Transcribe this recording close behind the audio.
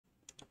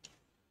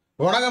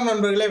வணக்கம்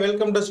நண்பர்களே,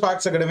 welcome to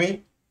Sparks academy.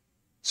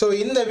 So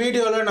இந்த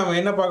வீடியோவில் நம்ம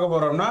என்ன பார்க்க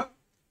போகிறோம்னா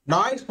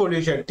நாய்ஸ்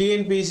பொல்யூஷன்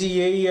டிஎன்பிஎஸ்சி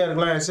ஏஇயாக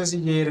இருக்கலாம், எஸ்எஸ்சி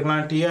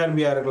இருக்கலாம்,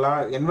 டிஆர்பியாக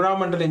இருக்கலாம்,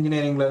 என்விரான்மெண்டல்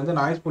இன்ஜினியரிங்லேருந்து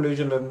நாய்ஸ்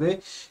பொல்யூஷன்லேருந்து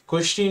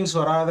கொஸ்டின்ஸ்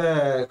வராத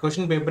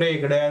கொஸ்டின் பேப்பரே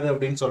கிடையாது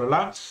அப்படின்னு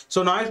சொல்லலாம்.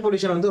 ஸோ நாய்ஸ்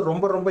பொல்யூஷன் வந்து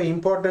ரொம்ப ரொம்ப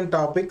இம்பார்ட்டன்ட்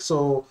டாபிக். ஸோ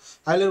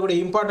அதில்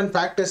இருக்கக்கூடிய இம்பார்ட்டன்ட்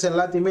ஃபேக்டர்ஸ்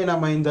எல்லாத்தையுமே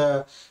நம்ம இந்த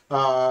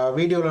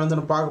வீடியோவில் வந்து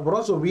நம்ம பார்க்க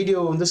போகிறோம். ஸோ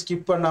வீடியோ வந்து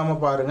ஸ்கிப்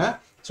பண்ணாமல் பாருங்கள்.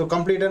 ஸோ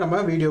கம்ப்ளீட்டாக நம்ம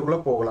வீடியோக்குள்ளே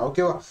போகலாம்,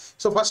 ஓகேவா?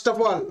 So first of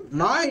all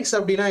noise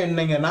அப்படின்னா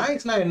என்னங்க,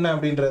 நாய்ஸ்னா என்ன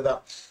அப்படின்றது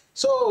தான்.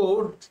 ஸோ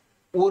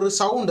ஒரு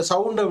சவுண்டு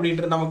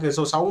அப்படின்றது நமக்கு,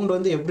 ஸோ சவுண்ட்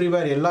வந்து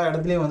எவ்ரிவேர் எல்லா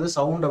இடத்துலையும் வந்து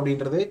சவுண்ட்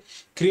அப்படின்றது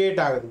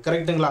கிரியேட் ஆகுது,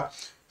 கரெக்டுங்களா?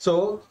 ஸோ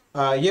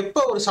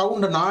எப்போ ஒரு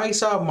சவுண்டு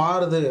நாய்ஸாக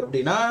மாறுது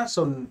அப்படின்னா,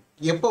 ஸோ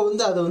எப்போ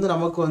வந்து அது வந்து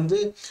நமக்கு வந்து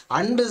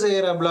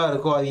அன்டிசைரபிளாக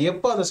இருக்கோ, அது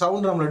எப்போ அந்த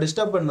சவுண்ட் நம்மளை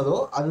டிஸ்டர்ப் பண்ணுதோ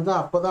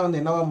அதுதான் அப்போ தான்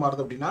வந்து என்னவா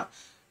மாறுது அப்படின்னா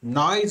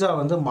நாய்ஸாக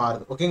வந்து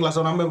மாறுது, ஓகேங்களா?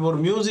 ஸோ நம்ம இப்போ ஒரு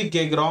மியூசிக்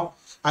கேட்குறோம்,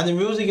 அந்த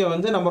மியூசிக்கை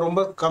வந்து நம்ம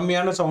ரொம்ப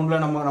கம்மியான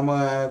சவுண்டில்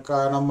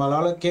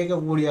நம்மளால்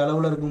கேட்கக்கூடிய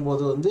அளவில்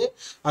இருக்கும்போது வந்து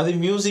அது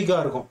மியூசிக்காக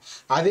இருக்கும்.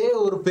 அதே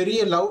ஒரு பெரிய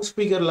லவுட்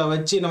ஸ்பீக்கரில்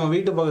வச்சு நம்ம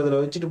வீட்டு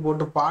பக்கத்தில் வச்சுட்டு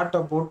போட்டு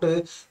பாட்டை போட்டு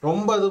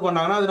ரொம்ப இது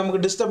பண்ணாங்கன்னா அது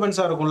நமக்கு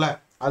டிஸ்டர்பன்ஸாக இருக்கும்ல,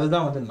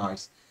 அதுதான் வந்து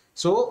நாய்ஸ்.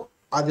 ஸோ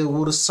அது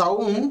ஒரு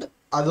சவுண்ட்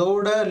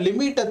அதோட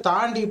லிமிட்டை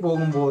தாண்டி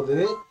போகும்போது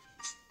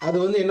அது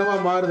வந்து என்னவா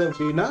மாறுது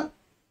அப்படின்னா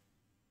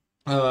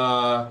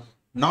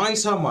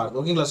நாய்ஸாக மாறுது,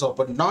 ஓகேங்களா? ஸோ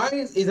அப்போ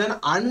noise is an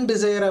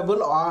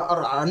undesirable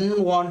R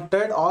unwanted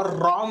R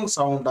wrong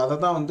sound, அதை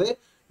தான் வந்து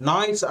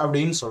நாய்ஸ்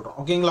அப்படின்னு சொல்கிறோம்,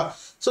 ஓகேங்களா?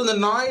 ஸோ இந்த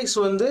நாய்ஸ்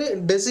வந்து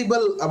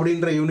டெசிபல்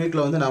அப்படின்ற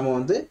யூனிட்டில் வந்து நம்ம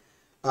வந்து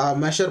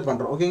மெஷர்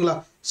பண்ணுறோம், ஓகேங்களா?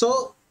 ஸோ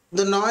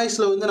இந்த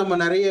நாய்ஸில் வந்து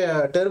நம்ம நிறைய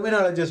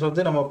டெர்மினாலஜிஸ்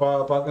வந்து நம்ம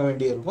பார்க்க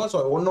வேண்டியிருக்கும்.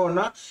 ஸோ ஒன்று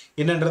ஒன்றா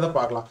என்னன்றதை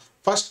பார்க்கலாம்.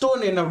 ஃபர்ஸ்ட்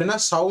ஒன் என்ன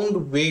அப்படின்னா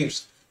சவுண்ட்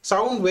வேவ்ஸ்.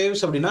 சவுண்ட்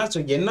வேவ்ஸ் அப்படின்னா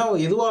ஸோ என்ன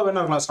எதுவாக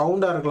வேணா இருக்கலாம்,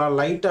 சவுண்டாக இருக்கலாம்,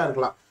 லைட்டாக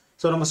இருக்கலாம்.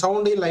 ஸோ நம்ம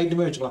சவுண்டையும்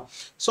லைட்டுமே வச்சுக்கலாம்.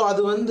 ஸோ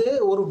அது வந்து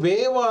ஒரு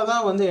வேவாக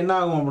தான் வந்து என்ன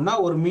ஆகும் அப்படின்னா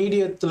ஒரு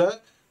மீடியத்தில்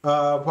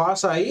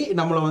பாஸ் ஆகி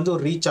நம்மளை வந்து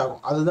ஒரு ரீச்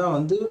ஆகும், அதுதான்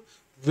வந்து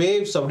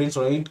வேவ்ஸ் அப்படின்னு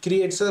சொல்லுவோம். It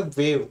creates a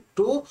wave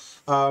to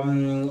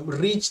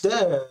reach the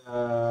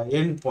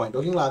end point,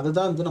 ஓகேங்களா?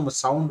 அதுதான் வந்து நம்ம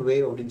சவுண்ட்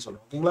வேவ் அப்படின்னு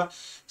சொல்லுவோம், ஓகேங்களா?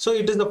 So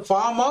it is the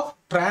form of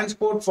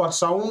transport for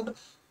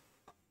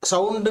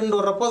சவுண்டுன்னு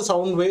வர்றப்போ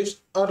சவுண்ட் வேவ்ஸ்,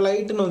 ஆர்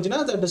லைட்டுன்னு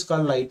வந்துச்சுன்னா that is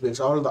called light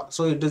waves, அவ்வளோதான்.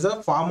 So it is a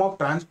form of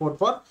transport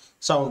for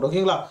sound,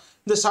 ஓகேங்களா?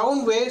 இந்த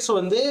சவுண்ட் வேவ்ஸ்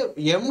வந்து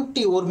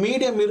எம்டி ஒரு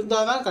மீடியம்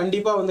இருந்தால் தான்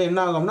கண்டிப்பாக வந்து என்ன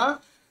ஆகும்னா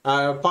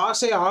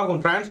பாஸே ஆகும்,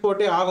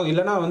 டிரான்ஸ்போர்ட்டே ஆகும்.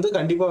 இல்லைனா வந்து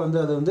கண்டிப்பாக வந்து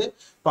அது வந்து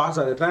பாஸ்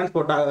ஆகுது,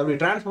 டிரான்ஸ்போர்ட் ஆகுது. அப்படி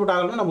டிரான்ஸ்போர்ட்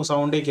ஆகலைன்னா நமக்கு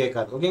சவுண்டே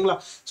கேட்காது, ஓகேங்களா?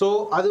 ஸோ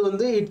அது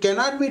வந்து it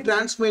cannot be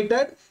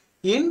transmitted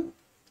in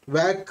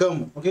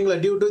vacuum, ஓகேங்களா,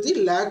 due to the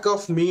lack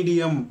of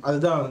medium.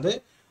 அதுதான் வந்து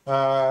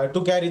டு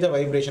கேரி த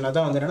வைப்ரேஷன்,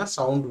 அதான் வந்து என்னன்னா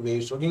சவுண்ட்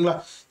வேவ்ஸ், ஓகேங்களா?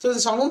 ஸோ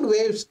இந்த சவுண்ட்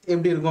வேவ்ஸ்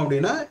எப்படி இருக்கும்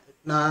அப்படின்னா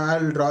நான் I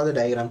will draw the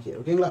diagram here,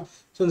 ஓகேங்களா?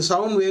 ஸோ இந்த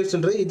சவுண்ட்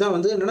வேவ்ஸ்ன்றது இதான்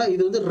வந்து என்னன்னா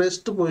இது வந்து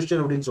ரெஸ்ட்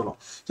பொசிஷன் அப்படின்னு சொல்லுவோம்.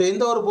 ஸோ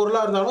எந்த ஒரு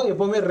பொருளாக இருந்தாலும்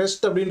எப்போவுமே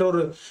ரெஸ்ட் அப்படின்ற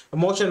ஒரு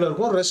மோஷனில்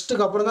இருக்கும்.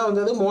 ரெஸ்ட்டுக்கு அப்புறம் தான்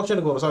வந்து அது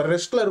மோஷனுக்கு வரும். ஸோ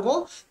ரெஸ்ட்டில்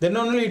இருக்கும், then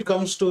only it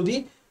comes to the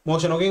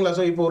motion, ஓகேங்களா?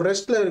 ஸோ இப்போ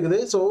ரெஸ்ட்டில் இருக்குது.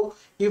 So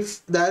if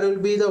there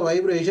will be the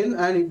vibration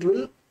and it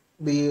will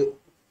be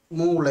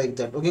move like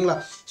that, ஓகேங்களா?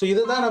 ஸோ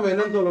இதை தான் நம்ம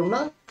என்னன்னு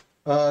சொல்லணும்னா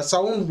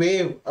சவுண்ட்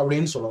வேவ்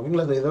அப்படின்னு சொல்லுவோம்,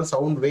 ஓகேங்களா? இதுதான்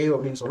சவுண்ட் வேவ்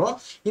அப்படின்னு சொல்லுவோம்.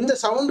 இந்த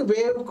சவுண்ட்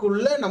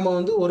வேவுக்குள்ள நம்ம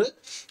வந்து ஒரு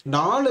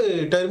 4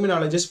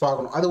 டெர்மினாலஜிஸ்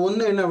பார்க்கணும். அது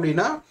ஒன்று என்ன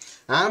அப்படின்னா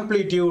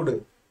ஆம்ப்ளிடியூடு,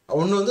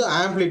 ஒன்று வந்து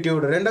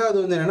ஆம்ப்ளிடியூடு, ரெண்டாவது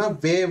வந்து என்னன்னா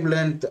வேவ்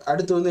லென்த்,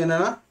 அடுத்து வந்து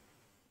என்னன்னா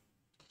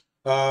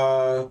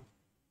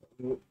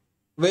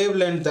wave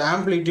length,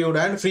 amplitude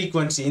and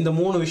frequency. இந்த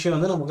 3 விஷயம்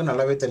வந்து நமக்கு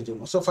நல்லாவே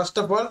தெரிஞ்சுக்கணும். So first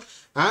of all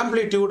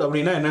amplitude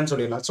அப்படின்னா என்னன்னு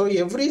சொல்லிடலாம். So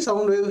every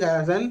sound wave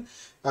has an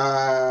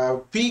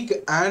peak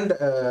and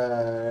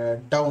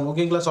down,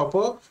 ஓகேங்களா? ஸோ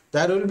அப்போ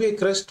there will be a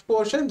crest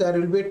portion, there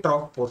will be a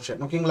trough portion,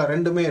 ஓகேங்களா?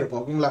 ரெண்டுமே இருக்கும்,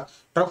 ஓகேங்களா?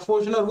 trough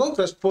portion இருக்கும்,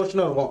 crest portion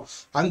இருக்கும்.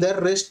 அந்த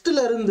ரெஸ்ட்ல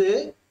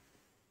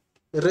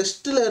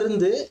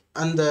இருந்து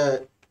அந்த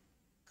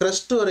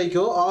crest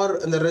வரைக்கும் ஆர்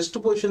அந்த ரெஸ்ட்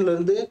பொசிஷன்ல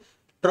இருந்து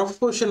trough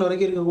பொசிஷன்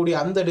வரைக்கும் இருக்கக்கூடிய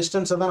அந்த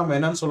டிஸ்டன்ஸை தான் நம்ம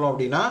என்னன்னு சொல்லுவோம்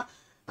அப்படின்னா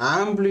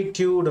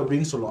ஆம்ப்ளிடியூட்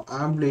அப்படின்னு சொல்லுவோம்,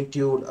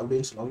 ஆம்ப்ளிடியூட்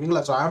அப்படின்னு சொல்லுவோம்,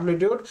 ஓகேங்களா? So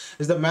amplitude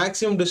is the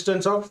maximum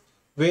distance of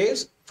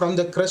waves from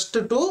the crest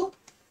to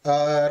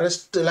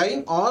rest line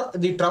R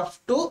the ட்ரஃப்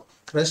to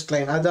rest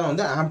line, அதுதான்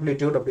வந்து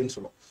ஆம்ப்ளிடியூட் அப்படின்னு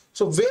சொல்லுவோம்.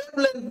 ஸோ வேவ்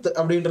லென்த்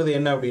அப்படின்றது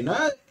என்ன அப்படின்னா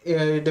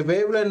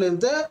wave length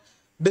is the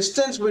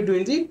distance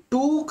between the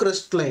 2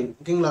 crest line,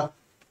 ஓகேங்களா?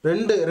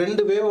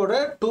 ரெண்டு வேவோட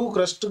 2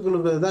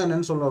 கிரெஸ்ட்டுகளுக்கு தான்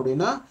என்னன்னு சொல்லுவோம்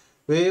அப்படின்னா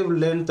வேவ்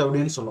லென்த்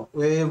அப்படின்னு சொல்லுவோம்,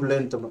 வேவ்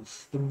லென்த் அப்படின்னு.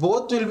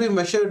 Both will be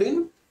measured in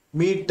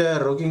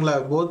metre, ஓகேங்களா?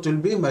 Both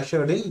will be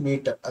measured in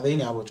metre, அதே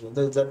ஞாபகம்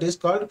வச்சுக்கோங்க. That is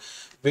called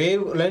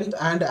wave length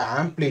and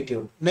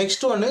amplitude.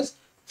 Next one is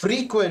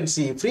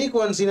frequency.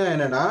 ஃப்ரீக்வன்சினா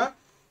என்னன்னா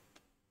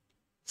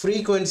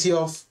ஃப்ரீக்வன்சி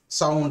ஆஃப்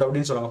சவுண்ட்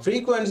அப்படின்னு சொல்லுவாங்க.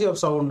 ஃப்ரீக்வன்சி ஆஃப்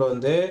சவுண்ட்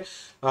வந்து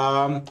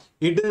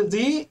it is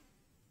the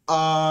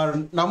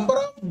number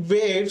of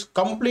waves,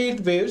 complete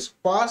waves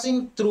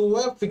passing through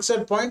a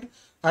fixed point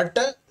at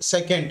a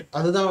second,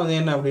 அதுதான் வந்து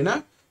என்ன அப்படின்னா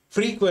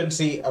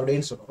frequency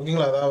அப்படின்னு சொல்லுவோம்,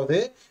 ஓகேங்களா? அதாவது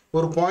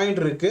ஒரு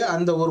பாயிண்ட் இருக்கு,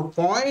 அந்த ஒரு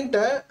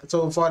பாயிண்ட்டை, ஸோ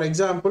ஃபார்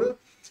எக்ஸாம்பிள்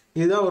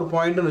இதுதான் ஒரு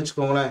பாயிண்ட்னு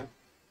வச்சுக்கோங்களேன்.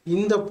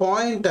 இந்த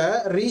பாயிண்ட்டை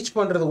ரீச்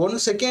பண்ணுறது 1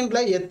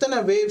 செகண்டில் எத்தனை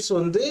வேவ்ஸ்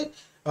வந்து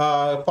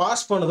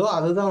பாஸ் பண்ணுதோ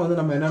அதுதான் வந்து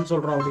நம்ம என்னன்னு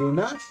சொல்கிறோம்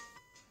அப்படின்னா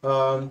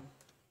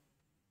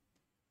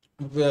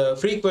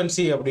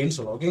ஃப்ரீக்வன்சி அப்படின்னு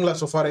சொல்லுவோம். ஓகேங்களா?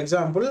 ஸோ ஃபார்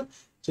எக்ஸாம்பிள்,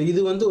 ஸோ இது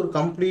வந்து ஒரு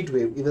கம்ப்ளீட்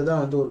வேவ்,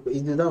 இதுதான் வந்து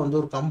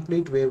ஒரு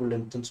கம்ப்ளீட் வேவ்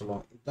லென்த்னு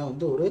சொல்லுவாங்க. இதுதான்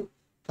வந்து ஒரு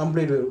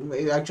கம்ப்ளீட் வேவ்.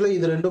 ஆக்சுவலாக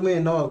இது ரெண்டுமே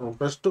என்னவா இருக்கும்,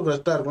 க்ரஸ்ட் டு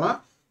க்ரஸ்ட்டாக இருக்கலாம்,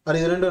 அது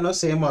இது ரெண்டும் என்ன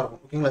சேமாக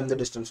இருக்கும். ஓகேங்களா? இந்த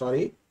distance,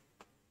 sorry.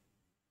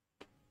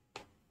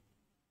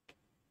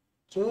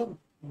 So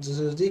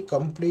this is the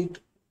complete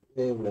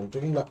wave length.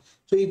 ஓகேங்களா?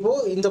 ஸோ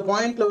இப்போது இந்த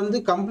பாயிண்ட்ல வந்து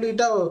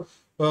கம்ப்ளீட்டாக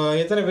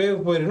எத்தனை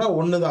வேவ் போயிருக்குன்னா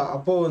ஒன்று தான்.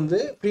 அப்போது வந்து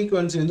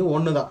ஃப்ரீக்வன்சி வந்து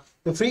ஒன்று தான்.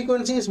 The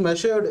frequency is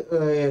measured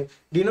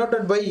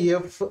denoted by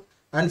f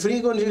and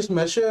frequency is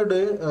measured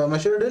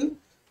in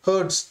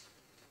hertz.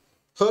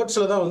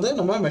 ஹெர்ட்ஸ்ல தான் வந்து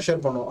நம்ம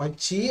மெஷர் பண்ணுவோம்.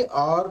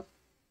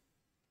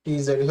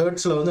 HERTZ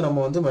ஹெர்ட்ஸ்ல வந்து நம்ம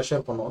வந்து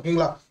மெஷர் பண்ணுவோம்.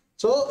 ஓகேங்களா?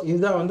 ஸோ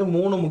இதுதான் வந்து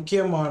 3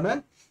 முக்கியமான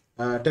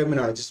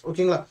டெர்மினாலஜிஸ்.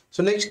 ஓகேங்களா? ஸோ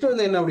நெக்ஸ்ட்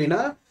வந்து என்ன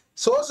அப்படின்னா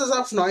சோர்சஸ்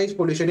ஆஃப் நாய்ஸ்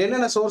பொல்யூஷன்.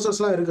 என்னென்ன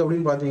சோர்சஸ்லாம் இருக்குது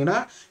அப்படின்னு பார்த்தீங்கன்னா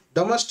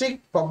domestic,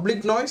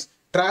 public noise,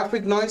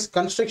 traffic noise,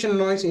 construction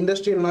noise,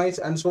 industrial noise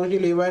and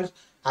social events,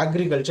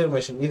 agriculture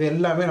machine. இது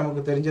எல்லாமே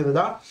நமக்கு தெரிஞ்சது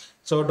தான்.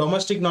 ஸோ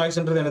டொமஸ்டிக்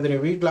நாய்ஸ்ன்றது என்ன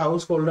தெரியும், வீட்டில்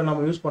ஹவுஸ் ஹோல்டில்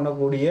நம்ம யூஸ்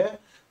பண்ணக்கூடிய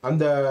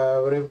அந்த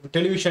ஒரு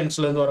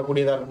டெலிவிஷன்ஸ்லேருந்து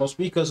வரக்கூடியதாக இருக்கட்டும்,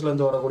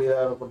 ஸ்பீக்கர்ஸ்லேருந்து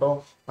வரக்கூடியதாக இருக்கட்டும்,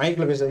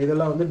 மைக்கில் பேசுறது,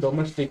 இதெல்லாம் வந்து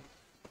டொமஸ்டிக்.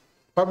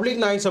 பப்ளிக்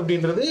நாய்ஸ்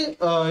அப்படின்றது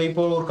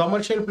இப்போ ஒரு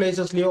கமர்ஷியல்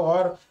பிளேசஸ்லையோ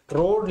ஆர்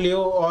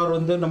ரோட்லேயோ ஆர்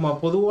வந்து நம்ம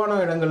பொதுவான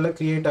இடங்களில்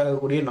கிரியேட்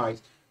ஆகக்கூடிய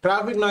நாய்ஸ்.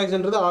 டிராஃபிக்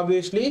நாய்ஸ்ன்றது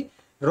ஆப்வியஸ்லி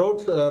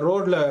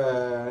ரோட்ல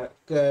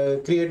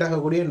கிரியேட்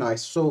ஆகக்கூடிய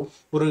நாய்ஸ். ஸோ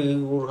ஒரு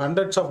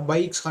hundreds of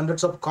bikes,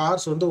 hundreds of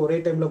cars வந்து ஒரே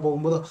டைமில்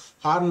போகும்போது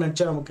ஹார்ன்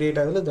அடிச்சா நம்ம கிரியேட்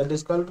ஆகுது, that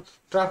is called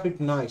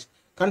traffic noise.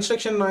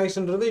 Construction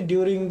நாய்ஸ்ன்றது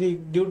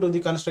due to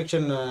the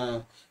construction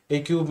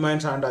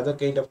equipments and other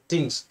kind of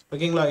things.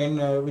 ஓகேங்களா?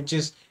 Which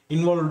is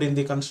involved in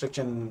the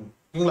construction.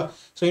 ஓகேங்களா?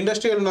 ஸோ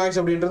இண்டஸ்ட்ரியல்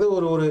நாய்ஸ் அப்படின்றது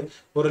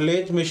ஒரு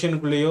லேத்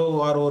மிஷினுக்குள்ளேயோ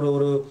ஆர்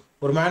ஒரு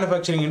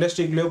மேனுஃபேக்சரிங்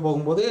இண்டஸ்ட்ரிக்குள்ளேயோ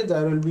போகும்போது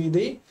there will be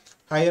the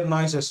higher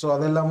noises. So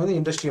அதெல்லாம் வந்து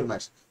industrial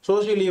noise.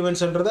 Social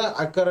ஈவெண்ட்ஸ்ன்றது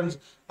occurrence,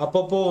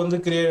 அப்பப்போ வந்து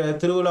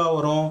திருவிழா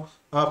வரும்,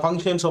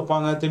 ஃபங்க்ஷன்ஸ்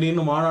வைப்பாங்க,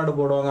 திடீர்னு மாநாடு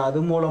போடுவாங்க, அது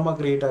மூலமாக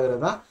கிரியேட்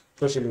ஆகிறது தான்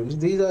social events.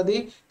 These are the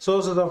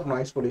sources of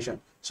noise pollution.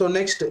 So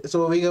next, so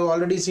we have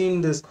already seen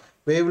this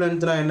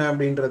wavelength na enna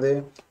அப்படின்றது,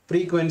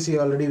 frequency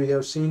already we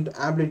have seen,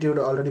 amplitude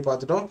already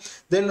பார்த்துட்டோம்.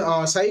 Then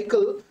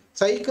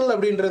cycle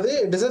அப்படின்றது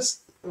it is a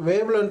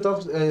wavelength of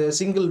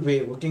single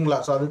wave. ஓகேங்களா?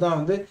 So அதுதான்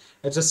வந்து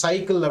it's a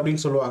cycle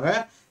அப்படின்னு சொல்லுவாங்க.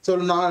 So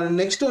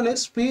next one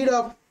is speed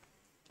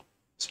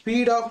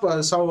of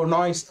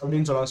noise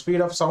அப்படின்னு சொல்லுவாங்க,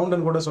 ஸ்பீட் ஆஃப்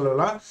சவுண்ட்னு கூட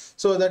சொல்லலாம்.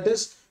 So that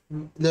is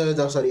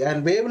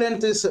and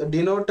wavelength is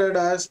denoted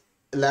as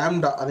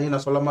lambda. அதையும்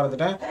நான் சொல்ல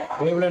மறந்துட்டேன்.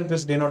 wavelength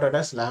is denoted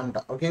as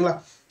lambda. ஓகேங்களா?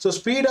 So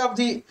speed of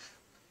the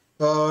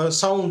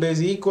sound is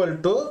equal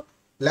to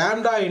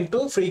lambda into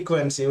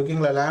frequency.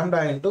 ஓகேங்களா? lambda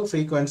into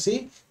frequency.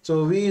 So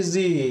v is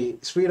the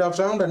speed of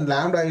sound and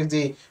lambda is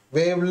the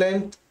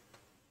wavelength,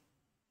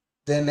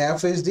 then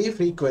f is the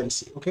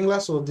frequency. ஓகேங்களா?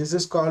 So this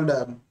is called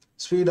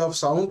speed of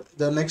sound.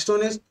 The next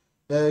one is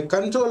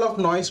control of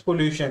noise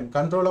pollution.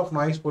 Control of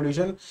noise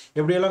pollution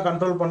எப்படியெல்லாம்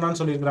control பண்ணான்னு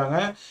சொல்லியிருக்கிறாங்க.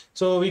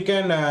 So we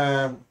can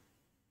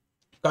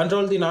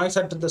control the noise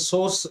at the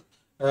source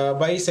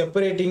by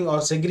separating or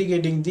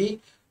segregating the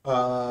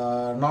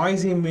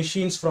noisy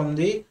machines from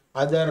the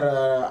other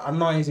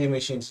unnoisy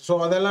machines. So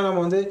அதெல்லாம்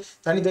நம்ம வந்து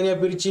தனித்தனியாக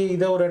பிரித்து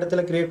இதை ஒரு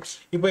இடத்துல கிரியேட்,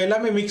 இப்போ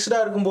எல்லாமே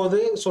மிக்ஸ்டாக இருக்கும்போது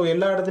ஸோ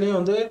எல்லா இடத்துலையும்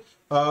வந்து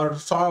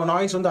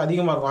நாய்ஸ் வந்து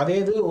அதிகமாக இருக்கும். அதே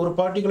இது ஒரு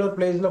பர்டிகுலர்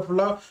பிளேஸில்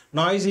ஃபுல்லாக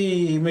நாய்ஸி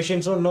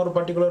மிஷின்ஸும் இன்னொரு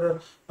பர்டிகுலர்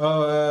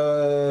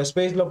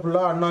ஸ்பேஸில்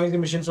ஃபுல்லாக அன்நாய்ஸி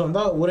மிஷின்ஸும்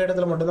வந்தால் ஒரு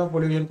இடத்துல மட்டும்தான்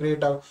பொல்யூஷன்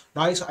கிரியேட் ஆகும்,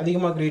 நாய்ஸ்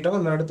அதிகமாக கிரியேட்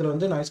ஆகும், இந்த இடத்துல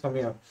வந்து நாய்ஸ்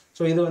கம்மியாகும்.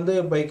 ஸோ இது வந்து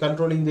by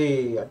controlling the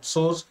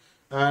source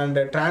and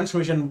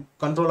transmission,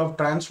 control of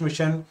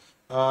transmission,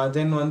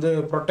 தென் வந்து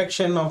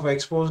protection of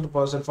exposed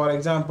person. For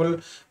example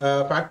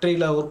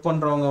ஃபேக்ட்ரியில் ஒர்க்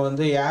பண்ணுறவங்க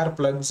வந்து ஏர்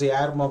ப்ளக்ஸ்,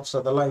 ஏர் மப்ஸ்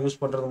அதெல்லாம்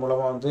யூஸ் பண்ணுறது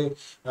மூலமாக வந்து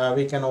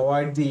we can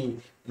avoid the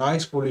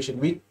noise pollution.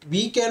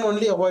 We can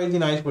only avoid the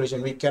noise pollution.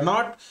 We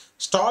cannot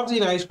stop the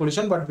noise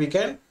pollution, but we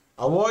can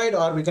avoid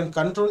or we can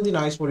control the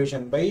noise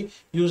pollution by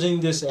using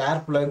this air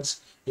plugs,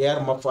 air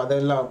muff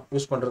அதெல்லாம்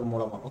use பண்ணுறது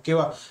மூலமாக.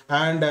 ஓகேவா?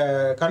 And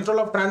control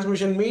of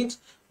transmission means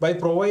by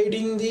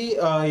providing the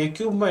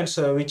equipments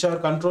which are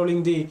controlling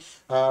the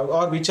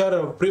or which are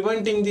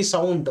preventing the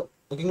sound.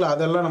 ஓகேங்களா?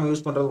 அதெல்லாம் நம்ம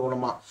use பண்ணுறது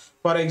மூலமாக.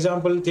 For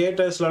example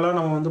தியேட்டர்ஸ்லாம்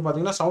நம்ம வந்து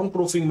பார்த்தீங்கன்னா சவுண்ட்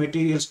ப்ரூஃபிங்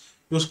மெட்டீரியல்ஸ்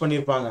யூஸ்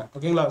பண்ணியிருப்பாங்க.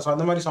 ஓகேங்களா? ஸோ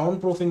அந்த மாதிரி சவுண்ட்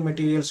ப்ரூஃபிங்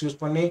மெட்டீரியல்ஸ் யூஸ்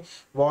பண்ணி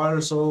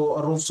வால்ஸோ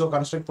ரூஃப்ஸோ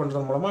கன்ஸ்ட்ரக்ட்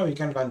பண்ணுறது மூலமாக we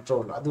can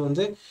control. அது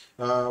வந்து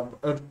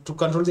to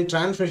control the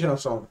transmission of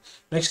sound.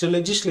 Next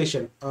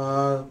legislation,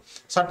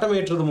 சட்டம்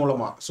ஏற்றுறது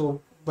மூலமாக. So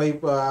by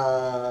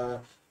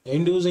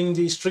inducing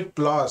the strict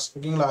loss.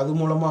 ஓகேங்களா? அது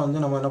மூலமாக வந்து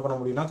நம்ம என்ன பண்ண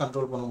முடியும்னா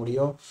கண்ட்ரோல் பண்ண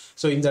முடியும்.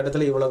 ஸோ இந்த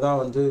இடத்துல இவ்வளோ தான்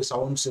வந்து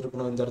சவுண்ட்ஸ்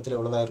இருக்கணும், இந்த இடத்துல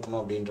இவ்வளோ தான்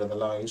இருக்கணும்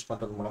அப்படின்றதெல்லாம் யூஸ்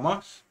பண்ணுறது மூலமாக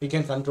we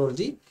can control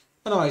the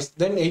noise.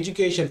 Then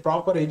education,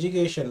 proper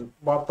education,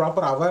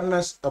 proper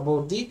awareness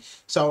about the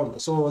sound.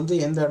 So வந்து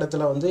எந்த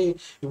இடத்துல வந்து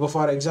இப்போ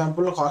ஃபார்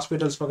எக்ஸாம்பிள்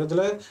ஹாஸ்பிட்டல்ஸ்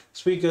பக்கத்தில்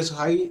ஸ்பீக்கர்ஸ்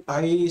ஹை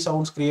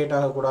சவுண்ட்ஸ் கிரியேட்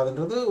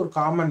ஆகக்கூடாதுன்றது ஒரு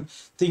காமன்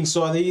திங்.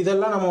 ஸோ அது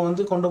இதெல்லாம் நம்ம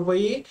வந்து கொண்டு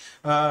போய்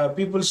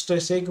பீப்புள்ஸ்கிட்ட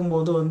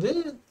சேர்க்கும்போது வந்து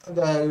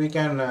we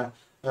can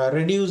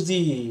reduce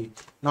the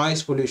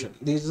noise pollution.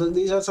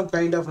 These are some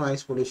kind of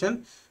noise pollution.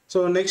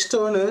 So next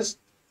one is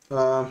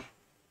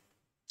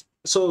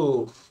so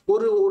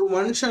ஒரு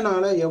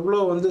மனுஷனால எவ்வளோ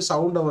வந்து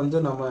சவுண்டை வந்து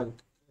நம்ம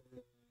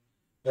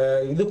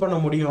இது பண்ண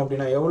முடியும்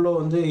அப்படின்னா, எவ்வளோ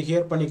வந்து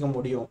ஹியர் பண்ணிக்க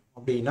முடியும்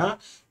அப்படின்னா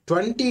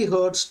 20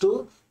 ஹெர்ட்ஸ் டு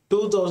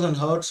 2000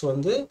 ஹெர்ட்ஸ்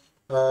வந்து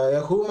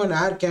human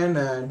air can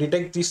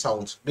detect the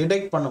sounds,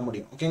 detect பண்ண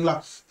முடியும். ஓகேங்களா?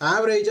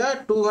 ஆவரேஜாக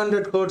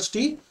 200 ஹெர்ட்ஸ்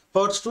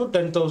டு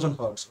 10,000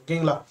 ஹெர்ட்ஸ்.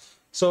 ஓகேங்களா?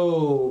 ஸோ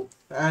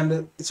அண்ட்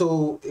ஸோ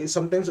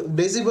சம்டைம்ஸ்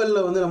டெசிபலில்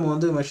வந்து நம்ம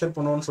வந்து மெஷர்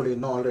பண்ணுவோம்னு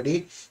சொல்லியிருந்தோம் ஆல்ரெடி.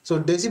 ஸோ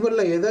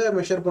டெசிபலில் எதை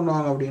மெஷர்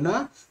பண்ணுவாங்க அப்படின்னா,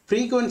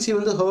 ஃப்ரீக்வன்சி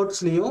வந்து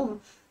ஹெர்ட்ஸ்லேயும்,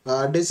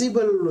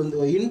 டெசிபல் வந்து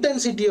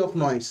இன்டென்சிட்டி ஆஃப்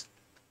நாய்ஸ்,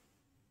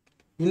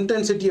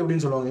 இன்டென்சிட்டி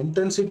அப்படின்னு சொல்லுவாங்க.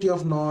 Intensity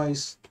of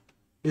noise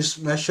is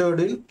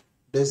measured in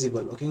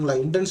decibel. ஓகேங்களா?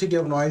 Intensity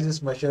of noise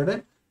is measured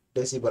in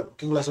decibel.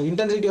 ஓகேங்களா? ஸோ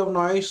இன்டென்சிட்டி ஆஃப்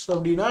நாய்ஸ்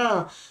அப்படின்னா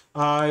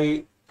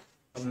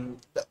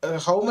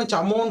how much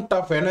amount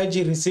of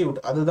energy received,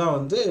 அதுதான்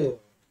வந்து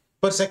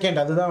per second,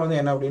 அதுதான் வந்து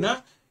என்ன அப்படின்னா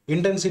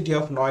இன்டென்சிட்டி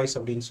ஆஃப் நாய்ஸ்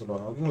அப்படின்னு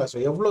சொல்லுவாங்க. ஓகேங்களா? ஸோ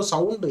எவ்வளோ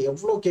சவுண்டு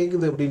எவ்வளோ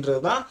கேட்குது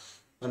அப்படின்றது தான்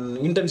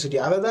இன்டென்சிட்டி.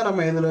 அதை தான்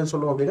நம்ம எதில்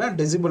சொல்லுவோம் அப்படின்னா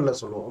டெசிபலில்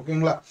சொல்லுவோம்.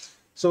 ஓகேங்களா?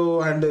 ஸோ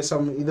அண்ட்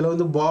இதில்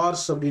வந்து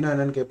பார்ஸ் அப்படின்னா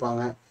என்னென்னு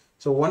கேட்பாங்க.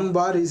 So 1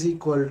 bar is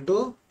equal to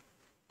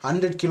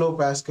 100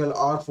 kilopascal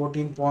or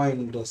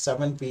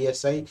 14.7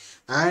 psi,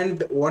 and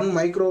 1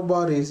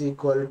 microbar is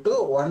equal to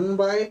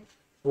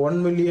 1/1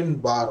 million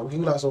bar.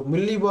 ஓகேங்களா? ஸோ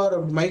மில்லிபார்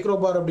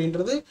மைக்ரோபார்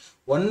அப்படின்றது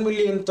 1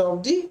 millionth of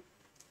the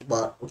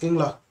bar.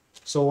 ஓகேங்களா?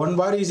 So 1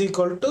 bar is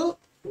equal to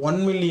 1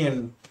 million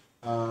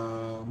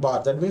bar.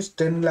 That means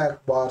 10 lakh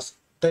bars,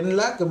 10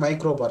 lakh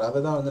மைக்ரோபார். அதை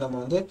தான் வந்து நம்ம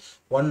வந்து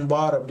 1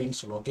 bar அப்படின்னு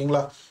சொல்லுவோம்.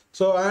 ஓகேங்களா?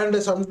 ஸோ அண்ட்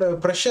சம்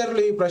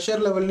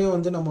ப்ரெஷர் லெவல்லையும்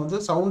வந்து நம்ம வந்து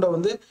சவுண்டை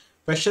வந்து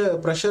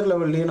ப்ரெஷர்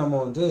லெவல்லையும் நம்ம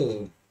வந்து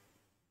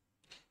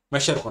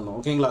மெஷர் பண்ணோம்.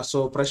 ஓகேங்களா? ஸோ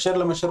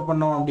ப்ரெஷரில் மெஷர்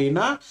பண்ணோம்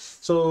அப்படின்னா,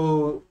 so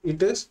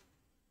it is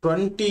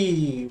 20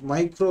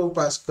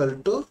 மைக்ரோபாஸ்கல்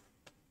to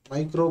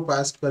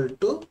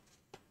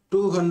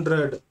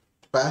 200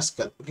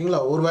 pascal. ஓகேங்களா?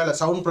 ஒருவேளை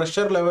சவுண்ட்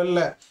ப்ரெஷர்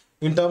லெவலில்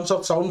இன் டேர்ம்ஸ்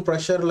ஆஃப் சவுண்ட்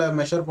ப்ரெஷரில்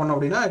மெஷர் பண்ணோம்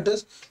அப்படின்னா இட்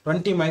இஸ்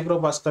 20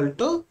 மைக்ரோபாஸ்கல்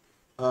டு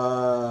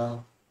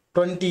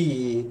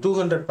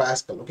 200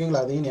 பாஸ்கல்.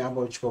 ஓகேங்களா? அதையும்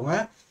ஞாபகம் வச்சுக்கோங்க.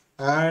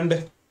 அண்ட்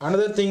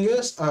அனதர் திங்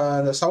இஸ்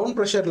இந்த சவுண்ட்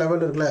ப்ரெஷர்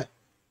லெவல் இருக்குல்ல,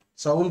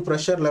 சவுண்ட்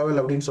ப்ரெஷர் லெவல்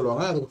அப்படின்னு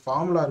சொல்லுவாங்க. அதுக்கு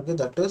ஃபார்முலா இருக்குது.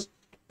 That is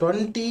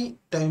 20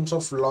 times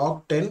of log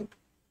 10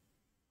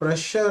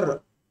 pressure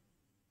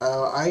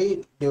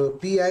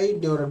PI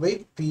divided by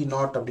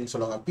P0 அப்படின்னு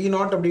சொல்லுவாங்க.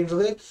 P0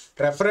 அப்படின்றது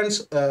reference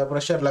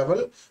pressure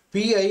level,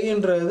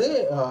 PIன்றது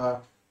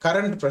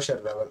current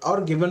pressure level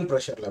or given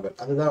pressure level.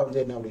 அதுதான் வந்து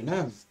என்ன அப்படின்னா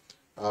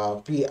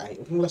PI.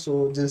 ஓகேங்களா? So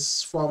this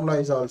formula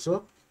is also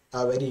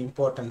very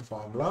important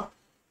formula.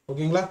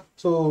 ஓகேங்களா?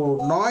 ஸோ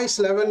நாய்ஸ்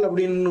லெவல்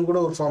அப்படின்னு கூட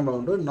ஒரு ஃபார்முலா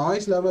உண்டு.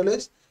 Noise level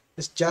is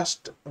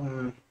just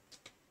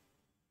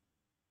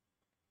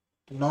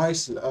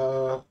noise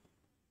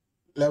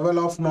level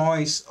of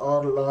noise or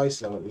noise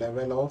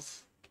level of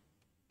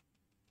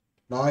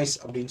noise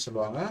அப்படின்னு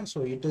சொல்லுவாங்க. So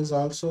it is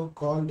also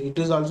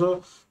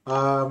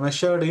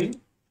measured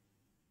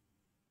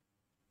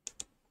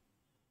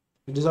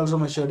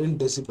in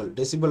decibel.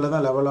 Decibel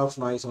தான் level of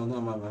noise வந்து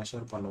நம்ம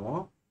மெஷர்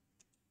பண்ணுவோம்.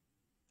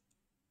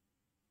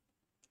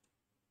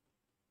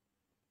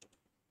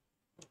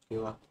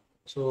 ஓகேவா?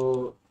 So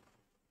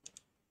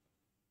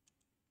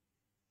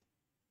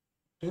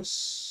it is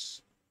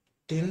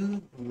 10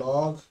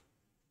 log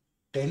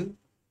 10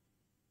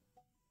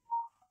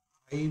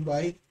 I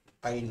by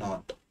I0.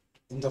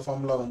 இந்த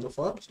formula வந்து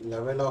for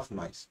level of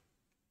noise.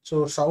 So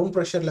sound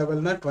pressure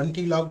லெவல்னா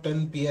 20 log 10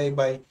 PI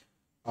by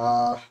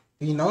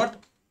P0.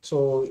 So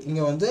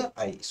இங்கே வந்து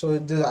I. So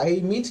இது I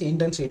means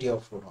intensity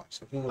of noise.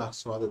 ஓகேங்களா?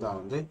 ஸோ அதுதான்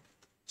வந்து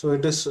so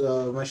it is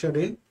measured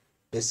in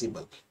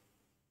decibel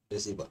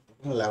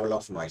level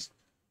of noise.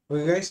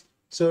 Okay guys.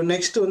 So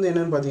next வந்து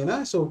என்னென்னு பார்த்தீங்கன்னா,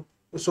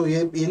 so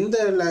எந்த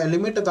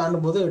லிமிட்டை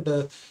தாண்டும் போது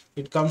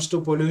இட் கம்ஸ் டு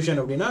பொல்யூஷன்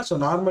அப்படின்னா, ஸோ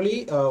நார்மலி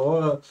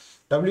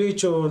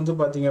WHO வந்து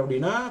பார்த்தீங்க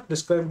அப்படின்னா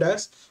prescribed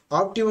as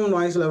optimum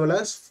noise level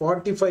as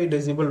 45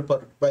 decibel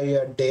by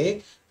a day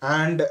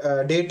and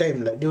டே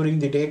டைமில்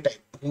டியூரிங் தி டே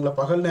டைம். ஓகேங்களா?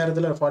 பகல்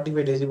நேரத்தில்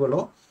 45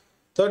 டெசிபலும்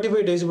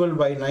 35 decibel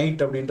by night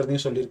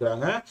அப்படின்றதையும்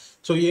சொல்லியிருக்கிறாங்க.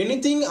 ஸோ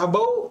எனிதிங்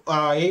அபவ்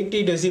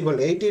 80 decibel,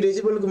 80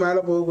 decibelக்கு மேலே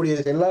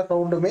போகக்கூடிய எல்லா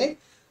சவுண்டுமே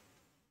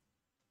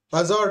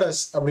hazardous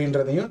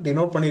அப்படின்றதையும்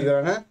டினோட்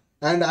பண்ணியிருக்காங்க.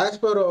 And as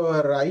per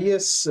our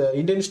IS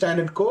Indian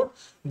Standard Code,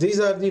 these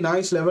are the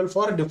noise level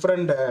for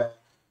different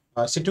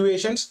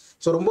situations.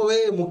 So ரொம்பவே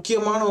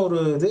முக்கியமான ஒரு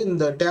இது.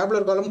 இந்த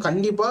டேப்லர் காலம்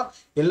கண்டிப்பாக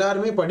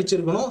எல்லாருமே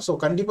படிச்சிருக்கணும். ஸோ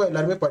கண்டிப்பாக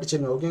எல்லாருமே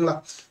படிச்சிருங்க. ஓகேங்களா?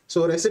 ஸோ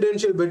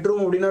ரெசிடென்ஷியல்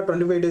பெட்ரூம் அப்படின்னா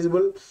 25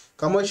 decibel,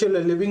 commercial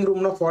living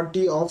ரூம்னா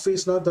 40,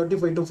 ஆஃபீஸ்னா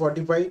 35 to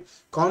 45,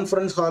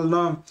 conference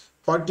ஹால்னா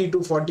 40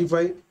 to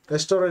 45,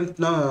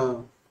 ரெஸ்டாரண்ட்னா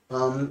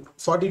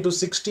 40 to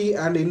 60,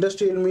 and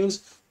industrial means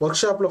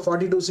workshopல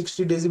 40 to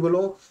 60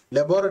 decibelum,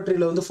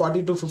 laboratoryல வந்து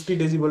 40 to 50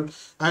 decibel,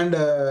 and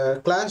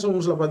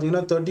classroomsல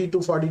பார்த்தீங்கன்னா 30 to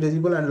 40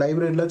 decibel, and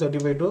libraryல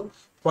 35 to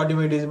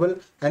 45 decibel,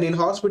 and in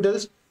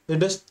hospitals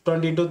it is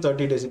 20 to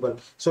 30 decibel.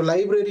 So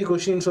library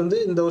questions வந்து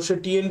இந்த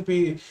வருஷம்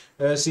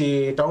TNPSC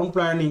down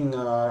planning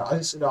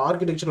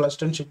architectural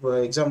அசிஸ்டன்ட்ஷிப்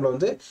எக்ஸாமில்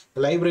வந்து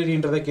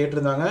லைப்ரரின்றதை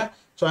கேட்டிருந்தாங்க.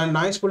 So and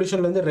noise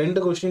பொல்யூஷன்லேருந்து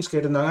 2 questions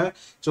கேட்டிருந்தாங்க.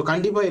 So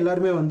கண்டிப்பாக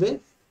எல்லாருமே வந்து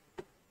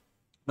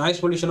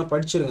நாய்ஸ் பொல்யூஷனை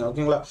படிச்சிருங்க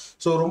ஓகேங்களா.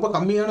 ஸோ ரொம்ப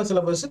கம்மியான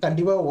சிலபஸ்,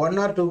 கண்டிப்பாக 1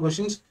 or 2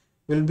 questions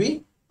will be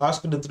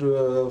asked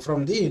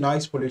from the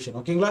noise pollution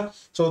ஓகேங்களா.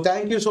 So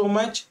thank you so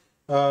much.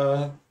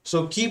 So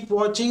keep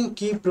வாட்சிங்,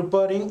 கீப்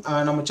ப்ரிப்பேரிங்.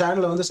 நம்ம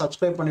சேனலை வந்து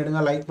சப்ஸ்கிரைப் பண்ணிவிடுங்க,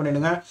 லைக்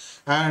பண்ணிவிடுங்க.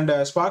 And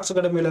Sparks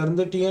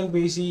அகாடமியிலேருந்து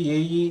TNPSC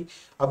AE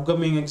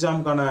upcoming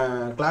எக்ஸாமுக்கான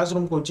class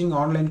room coaching,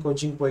 online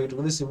coaching போயிட்டு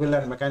இருக்குது civil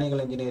and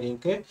mechanical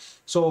இன்ஜினியரிங்க்கு.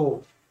 So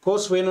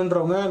course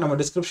வேணுன்றவங்க நம்ம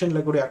டிஸ்கிரிப்ஷனில்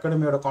இருக்கக்கூடிய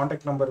அகாடமியோட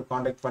காண்டாக்ட் நம்பருக்கு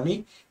காண்டாக்ட் பண்ணி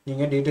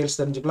நீங்கள் டீட்டெயில்ஸ்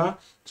தெரிஞ்சுக்கலாம்.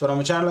 ஸோ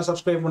நம்ம சேனலை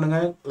சப்ஸ்கிரைப்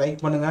பண்ணுங்கள், லைக்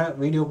பண்ணுங்கள்,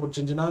 வீடியோ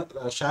பிடிச்சிருந்துச்சுன்னா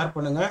ஷேர்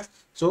பண்ணுங்கள்.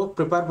 ஸோ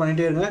ப்ரிப்பேர்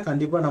பண்ணிகிட்டே இருங்க,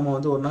 கண்டிப்பாக நம்ம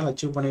வந்து ஒரு நாள்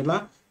அச்சீவ்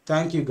பண்ணிடலாம்.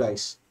 Thank you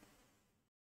guys.